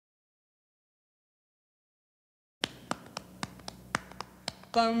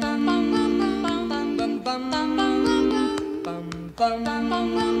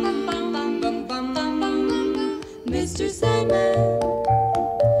Mr. Sandman,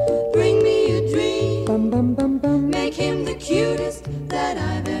 bring me a dream. Make him the cutest that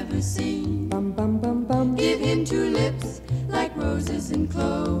I've ever seen. Give him two lips like roses and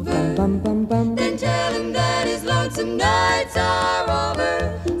clover. Then tell him that his lonesome nights are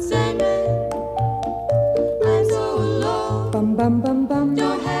over. Sandman, I'm so alone.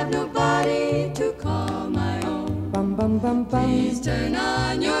 Don't have nobody to call my own. Please turn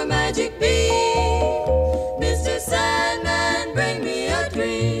on your magic beam. Mr. Sandman, bring me a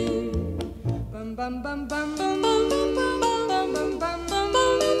dream.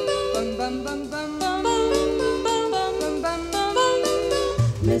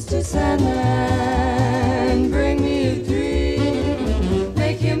 Mr. Sandman, bring me a dream.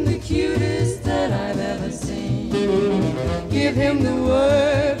 Make him the cutest that I've ever seen. Give him the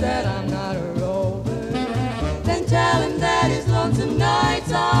word that I'm not a rover. Then tell him that his lonesome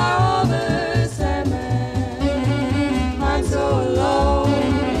nights are over. Sandman, I'm so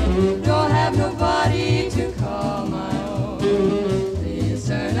alone. Don't have nobody to call my own. Please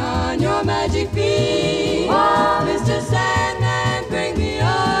turn on your magic beam. Oh, Mr. Sandman, bring me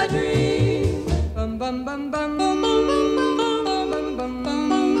a dream.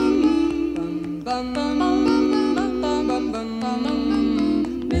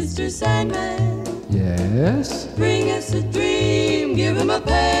 Mr. Sandman, Yes? bring us a dream. Give him a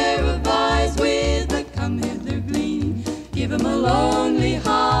pair of eyes with a come-hither gleam. Give him a lonely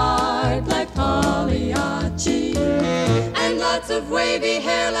heart like Pagliacci, and lots of wavy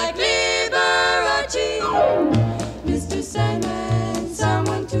hair like Lear.